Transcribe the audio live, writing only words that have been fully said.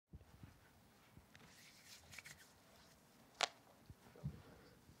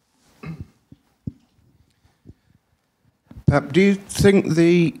Pep, do you think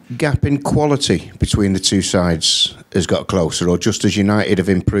the gap in quality between the two sides has got closer, or just as United have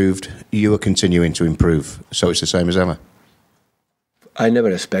improved, you are continuing to improve, so it's the same as ever? I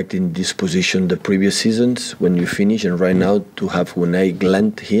never expect in this position the previous seasons when you finish, and right now to have when I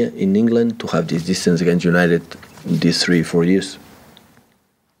land here in England to have this distance against United these 3-4 years.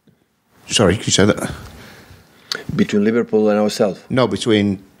 Sorry, could you say that? Between Liverpool and ourselves? No,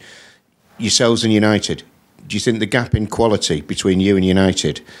 between yourselves and United. Do you think the gap in quality between you and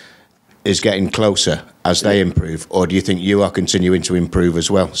United is getting closer as they improve, or do you think you are continuing to improve as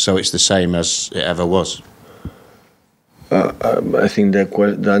well, so it's the same as it ever was? I think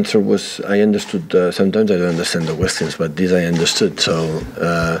the answer was, I understood. Sometimes I don't understand the questions, but this I understood. So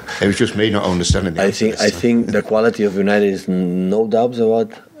it was just me not understanding the answer. I think the quality of United is no doubts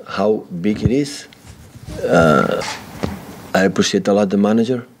about how big it is. I appreciate a lot the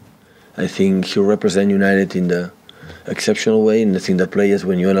manager. I think he represents United in the exceptional way, and I think the players,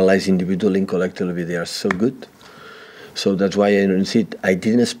 when you analyze individually and collectively, they are so good. So that's why I don't see it. I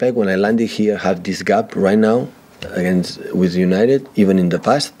didn't expect when I landed here have this gap right now with United, even in the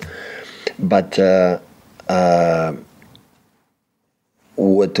past. But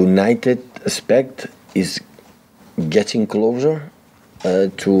what United expect is getting closer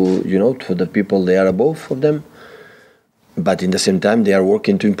to the people they are above of them. But in the same time, they are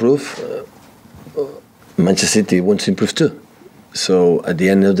working to improve. Manchester City wants to improve too. So at the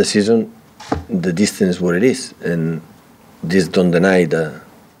end of the season, the distance is what it is, and this don't deny the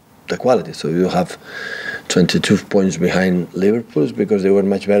quality. So you have 22 points behind Liverpool because they were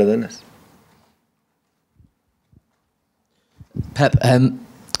much better than us. Pep,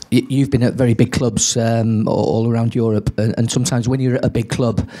 you've been at very big clubs all around Europe, and sometimes when you're at a big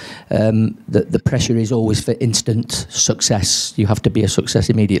club, the pressure is always for instant success. You have to be a success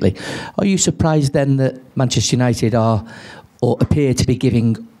immediately. Are you surprised then that Manchester United are, or appear to be,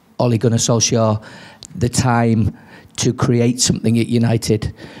 giving Ole Gunnar Solskjaer the time to create something at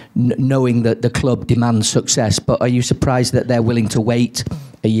United, knowing that the club demands success? But are you surprised that they're willing to wait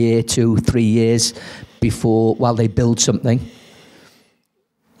a year, 2, 3 years while they build something?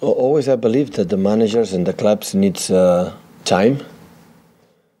 Always I believe that the managers and the clubs needs time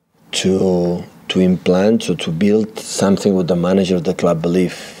to implant or to build something with the manager of the club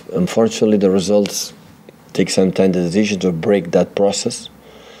believe. Unfortunately, the results take some time, the decision to break that process.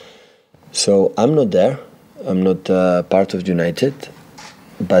 So I'm not there. I'm not part of United.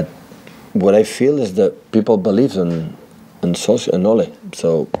 But what I feel is that people believe in Solskjaer and Ole.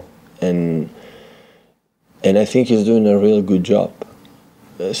 So, and I think he's doing a real good job.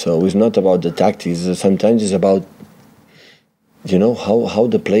 So it's not about the tactics. Sometimes it's about, how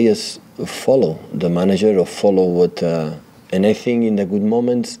the players follow the manager or follow what. And I think in the good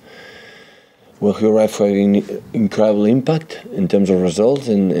moments, well, he arrived for an incredible impact in terms of results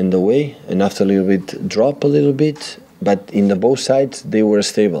and in the way. And after a little bit, drop a little bit. But in the both sides, they were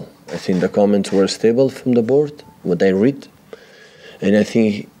stable. I think the comments were stable from the board, what I read. And I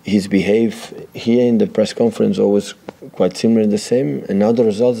think his behavior here in the press conference always quite similar, the same, and now the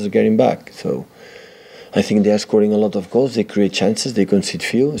results are getting back. So I think they are scoring a lot of goals, they create chances, they concede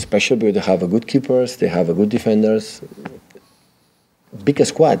few, especially because they have a good keepers, they have a good defenders. Big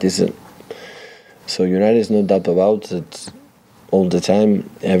squad, isn't it? So United is no doubt about it. All the time,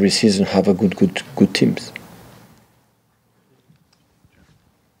 every season have a good teams.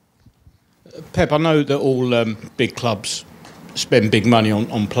 Pep, I know that all big clubs spend big money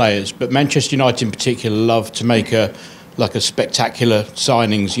on players, but Manchester United in particular love to make a spectacular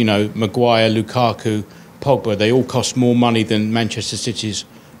signings. Maguire, Lukaku, Pogba, they all cost more money than Manchester City's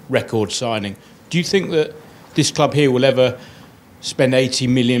record signing. Do you think that this club here will ever spend £80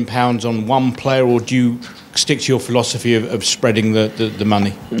 million on one player, or do you stick to your philosophy of spreading the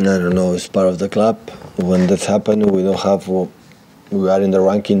money? I don't know, it's part of the club. When that's happened, we don't have... We are in the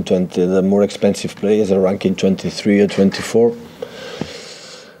ranking 20, the more expensive players are ranking 23 or 24.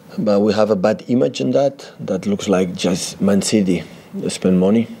 But we have a bad image in that. That looks like just Man City spend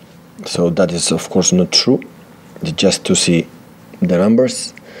money. So that is, of course, not true. It's just to see the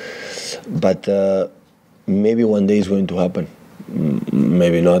numbers. But maybe one day it's going to happen.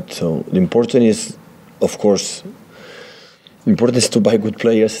 Maybe not. So the important is, of course, important is to buy good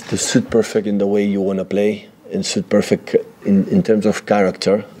players to suit perfect in the way you want to play and suit perfect in terms of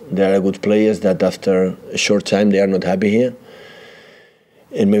character. There are good players that after a short time they are not happy here.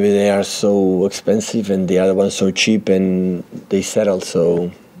 And maybe they are so expensive and the other ones so cheap and they settle.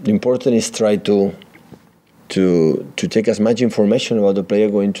 So the important is try to take as much information about the player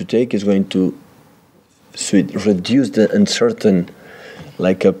going to take is going to reduce the uncertain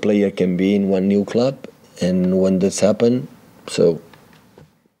like a player can be in one new club. And when that's happened, So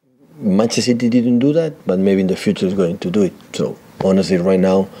Manchester City didn't do that, but maybe in the future is going to do it. So honestly, right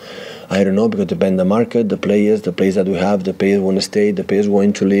now, I don't know, because it depends on the market, the players that we have, the players want to stay, the players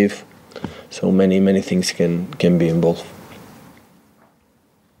want to leave. So many things can be involved.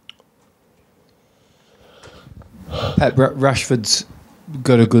 Pep, Rashford's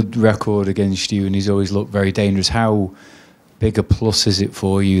got a good record against you and he's always looked very dangerous. How big a plus is it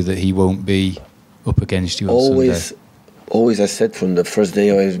for you that he won't be up against you on Sunday? Always, I said from the first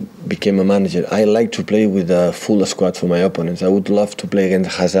day I became a manager, I like to play with a full squad for my opponents. I would love to play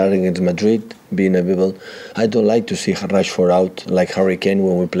against Hazard, against Madrid, being able. I don't like to see Rashford out like Harry Kane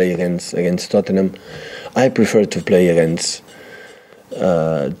when we play against Tottenham. I prefer to play against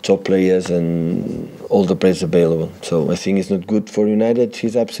top players and all the players available. So I think it's not good for United.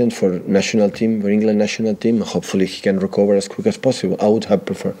 He's absent for national team, for England national team. Hopefully he can recover as quick as possible. I would have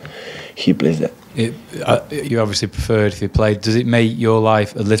preferred he plays that. You obviously preferred if he played. Does it make your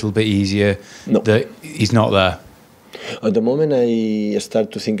life a little bit easier that he's not there? At the moment I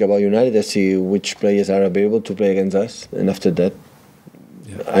start to think about United, I see which players are available to play against us, and after that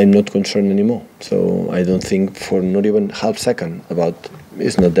I'm not concerned anymore. So I don't think for not even half second about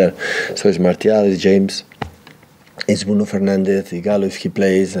it's not there. So it's Martial, it's James, it's Bruno Fernandes, Igalo if he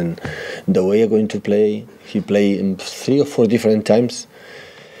plays, and the way I'm going to play, he play in 3 or 4 different times,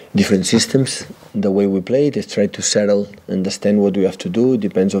 different systems. The way we play is try to settle, understand what we have to do,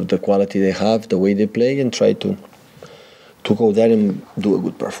 depends on the quality they have, the way they play, and try to go there and do a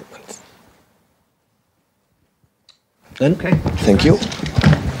good performance. Then, thank you.